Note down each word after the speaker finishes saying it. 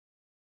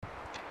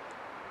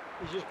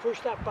You just push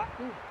that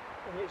button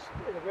and it's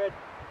the red.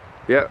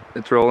 Yeah,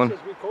 it's rolling. It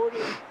says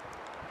recording.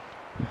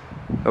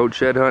 Out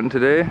shed hunting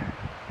today,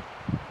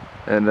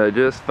 and I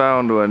just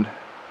found one.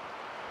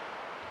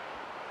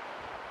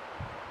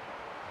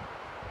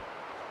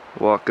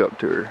 Walk up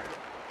to her.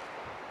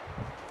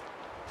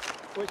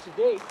 What's the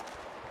date?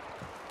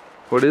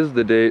 What is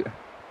the date?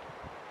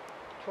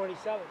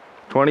 27th.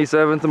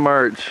 27th of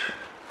March,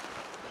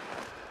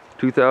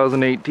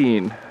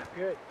 2018.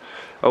 Good.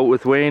 Out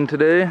with Wayne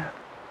today.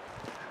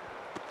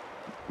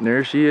 And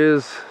there she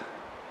is.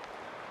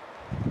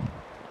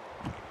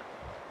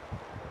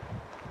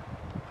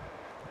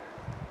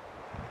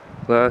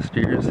 Last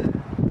year's.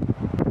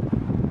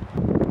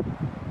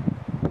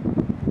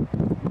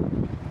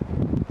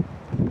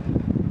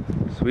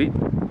 Sweet.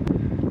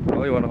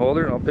 Well, you want to hold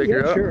her and I'll pick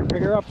her up? Sure.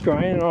 Pick her up,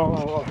 Brian, and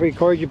I'll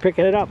record you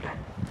picking it up.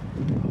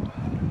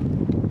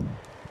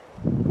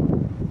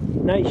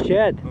 Nice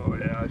shed. Oh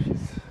yeah,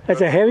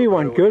 That's a heavy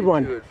one. Good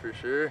one. Good for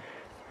sure.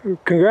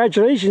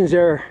 Congratulations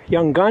there,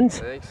 young guns.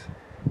 Thanks.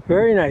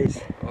 Very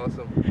nice.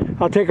 Awesome.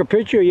 I'll take a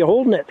picture of you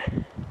holding it.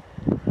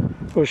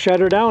 We'll shut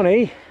her down,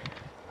 eh?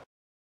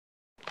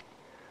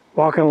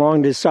 Walking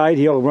along this side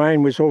hill,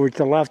 Ryan was over to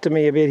the left of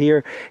me a bit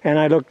here, and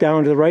I looked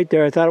down to the right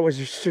there. I thought it was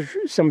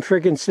some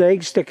freaking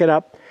snakes sticking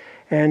up,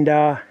 and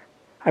I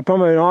put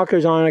my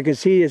binoculars on and I could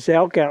see it's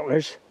elk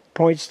antlers,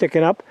 points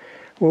sticking up.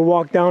 We'll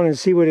walk down and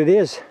see what it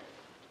is.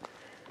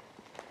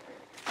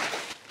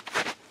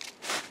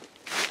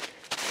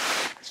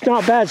 It's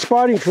not bad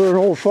spotting for an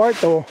old fart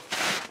though.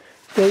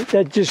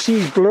 That just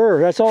sees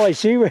blur. That's all I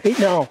see right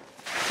now.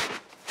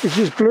 It's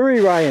just blurry,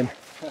 Ryan.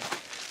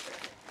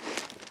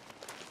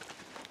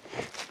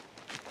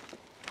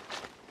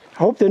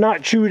 I hope they're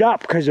not chewed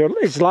up because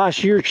it's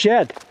last year's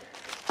shed.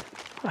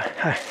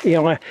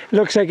 You know, it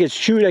looks like it's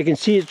chewed. I can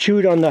see it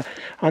chewed on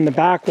the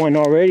back one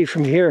already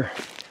from here.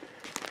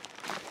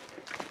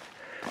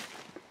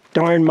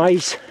 Darn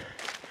mice.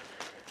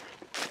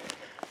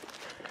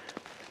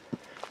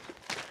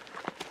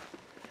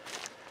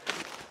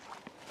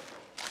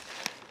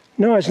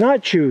 No, it's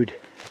not chewed.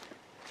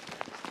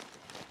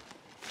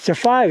 It's a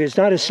 5. It's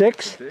not a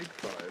 6. Big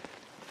 5.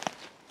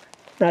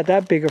 Not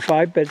that big a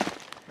 5, but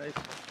Nice.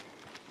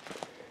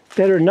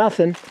 better than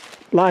nothing.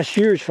 Last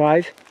year's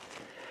 5.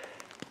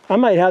 I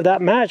might have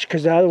that match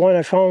because the other one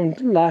I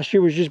found last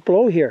year was just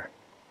below here.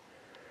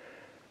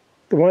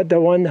 The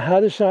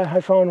other side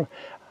I found,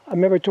 I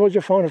remember I told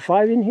you I found a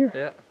 5 in here?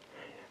 Yeah.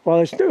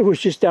 Well, it was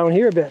just down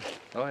here a bit.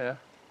 Oh yeah.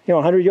 You know,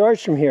 100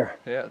 yards from here.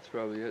 Yeah, that's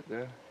probably it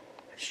there.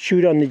 It's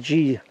chewed on the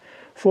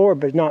G4,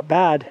 but not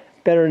bad.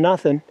 Better than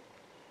nothing.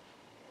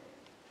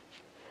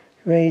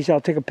 Anyways,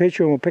 I'll take a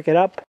picture and we'll pick it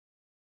up.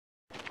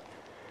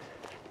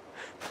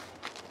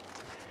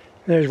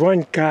 There's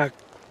one cow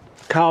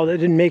that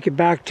didn't make it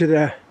back to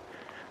the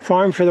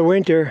farm for the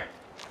winter.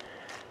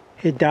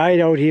 It died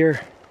out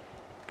here.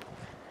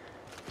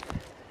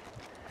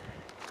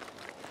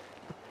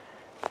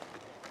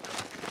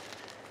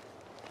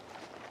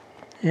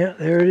 Yeah,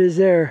 there it is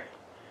there.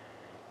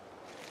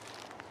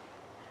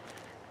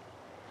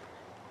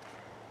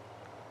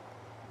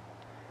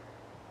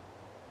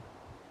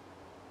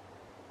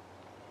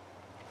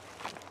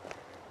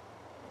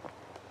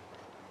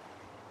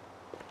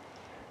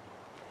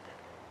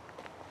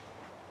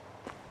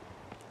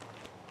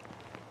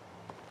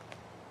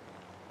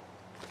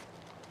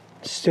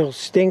 Still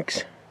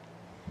stinks.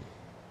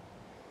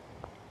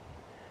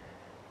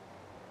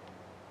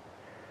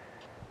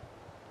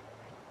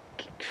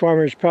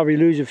 Farmers probably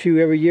lose a few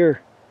every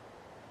year.